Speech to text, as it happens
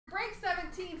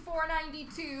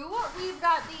$4.92. We've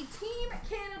got the Team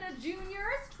Canada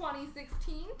Juniors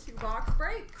 2016 2-box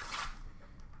break.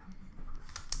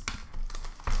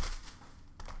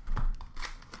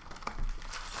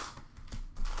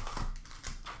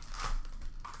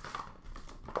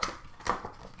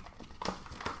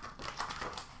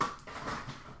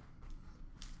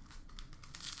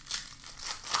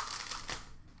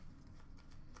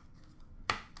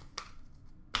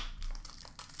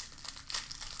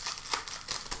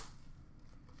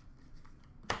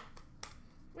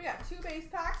 We got 2 base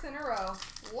packs in a row.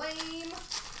 Lame-erific.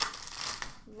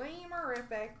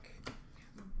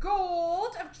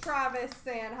 Gold of Travis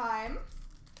Sanheim.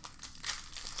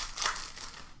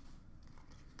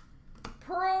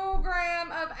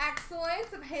 Program of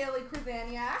Excellence of Haley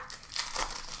Krasaniak.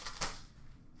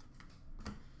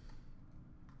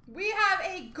 We have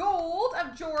a gold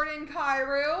of Jordan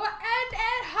Kyrou and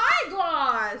a high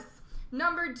gloss.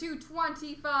 Number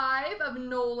 225 of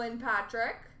Nolan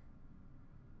Patrick.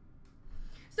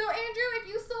 So, Andrew, if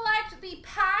you select the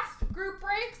past group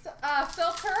breaks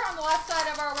filter on the left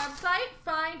side of our website,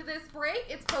 find this break.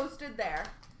 It's posted there.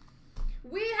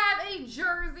 We have a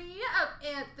jersey of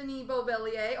Anthony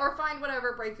Beauvillier, or find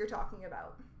whatever break you're talking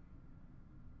about.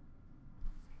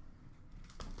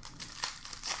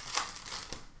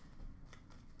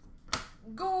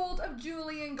 Gold of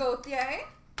Julien Gauthier.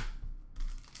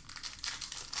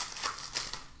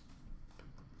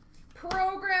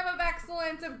 Program of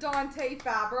Excellence of Dante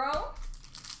Fabro.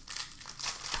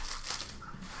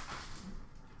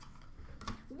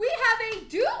 We have a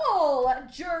dual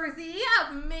jersey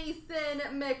of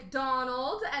Mason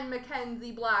McDonald and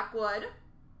Mackenzie Blackwood.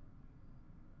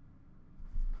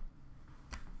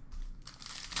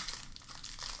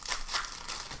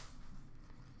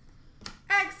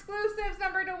 Exclusives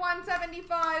number to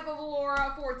 175 of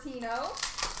Laura Fortino.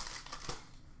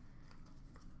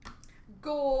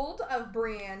 Gold of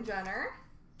Brianne Jenner.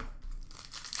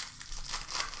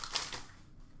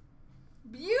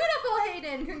 Beautiful,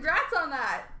 Hayden. Congrats on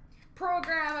that.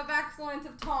 Program of Excellence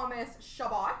of Thomas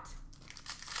Chabot.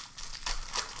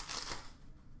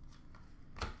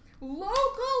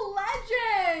 Local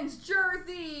Legends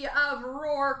jersey of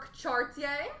Rourke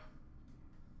Chartier.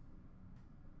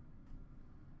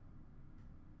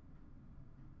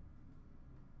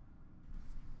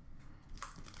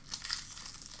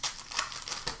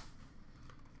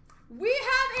 We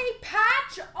have a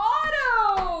patch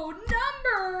auto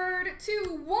numbered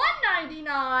to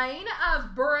 199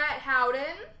 of Brett Howden.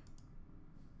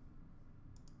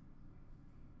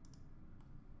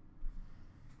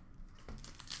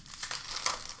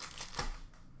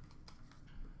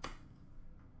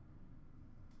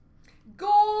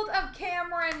 Gold of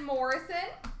Cameron Morrison.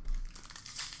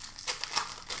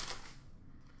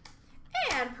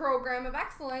 And Program of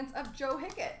Excellence of Joe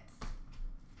Hickett.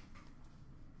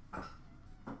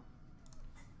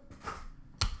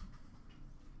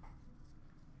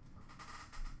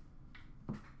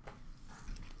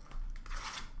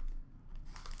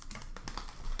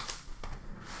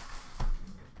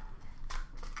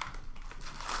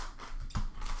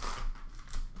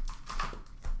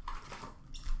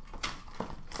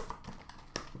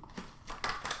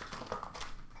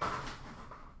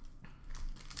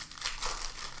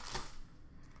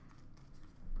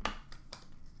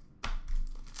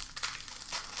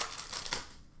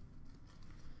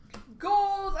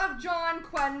 Gold of John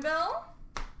Quenneville.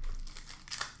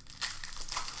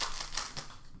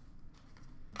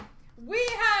 We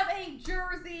have a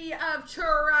jersey of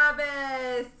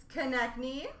Travis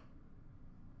Konechny.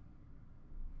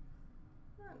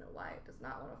 I don't know why it does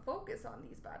not want to focus on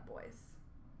these bad boys.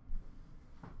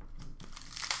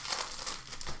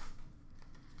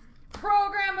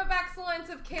 Program of Excellence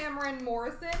of Cameron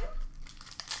Morrison.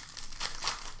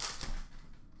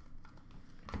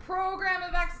 Program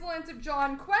of Excellence of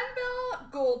John Quenneville.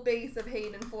 Gold base of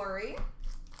Hayden Fleury.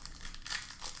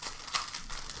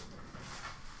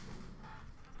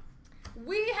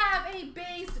 We have a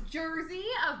base jersey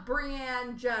of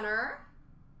Brianne Jenner.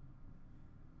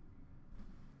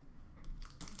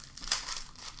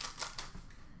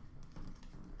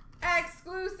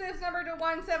 Exclusives number to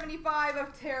 175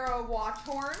 of Tara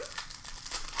Watchhorn.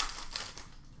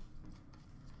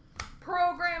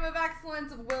 Program of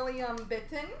Excellence of William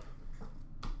Bitton.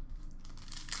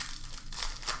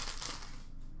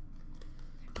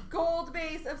 Gold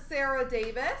base of Sarah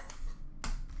Davis.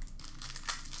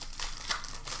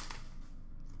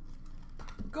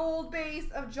 Gold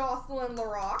base of Jocelyn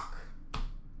Larocque.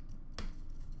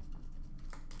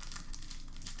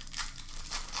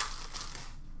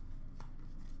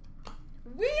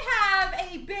 We have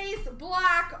a base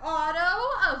black auto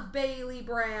of of Bailey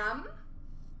Bram.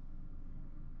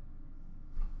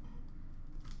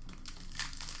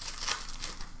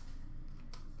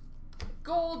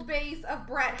 Gold base of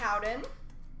Brett Howden.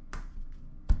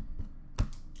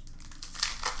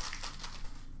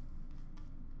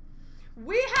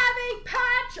 We have a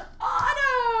patch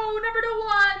auto, number to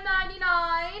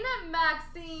 199,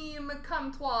 Maxime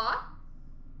Comtois.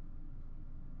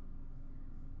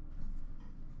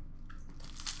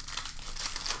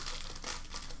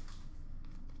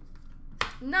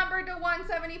 Number to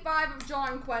 175 of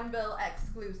John Quenville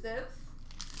exclusives.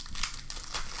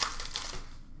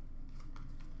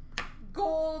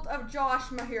 Gold of Josh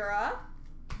Mahura.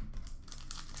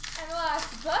 And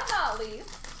last but not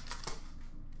least,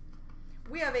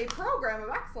 we have a program of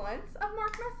excellence of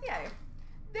Mark Messier.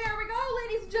 There we go,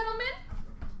 ladies and gentlemen.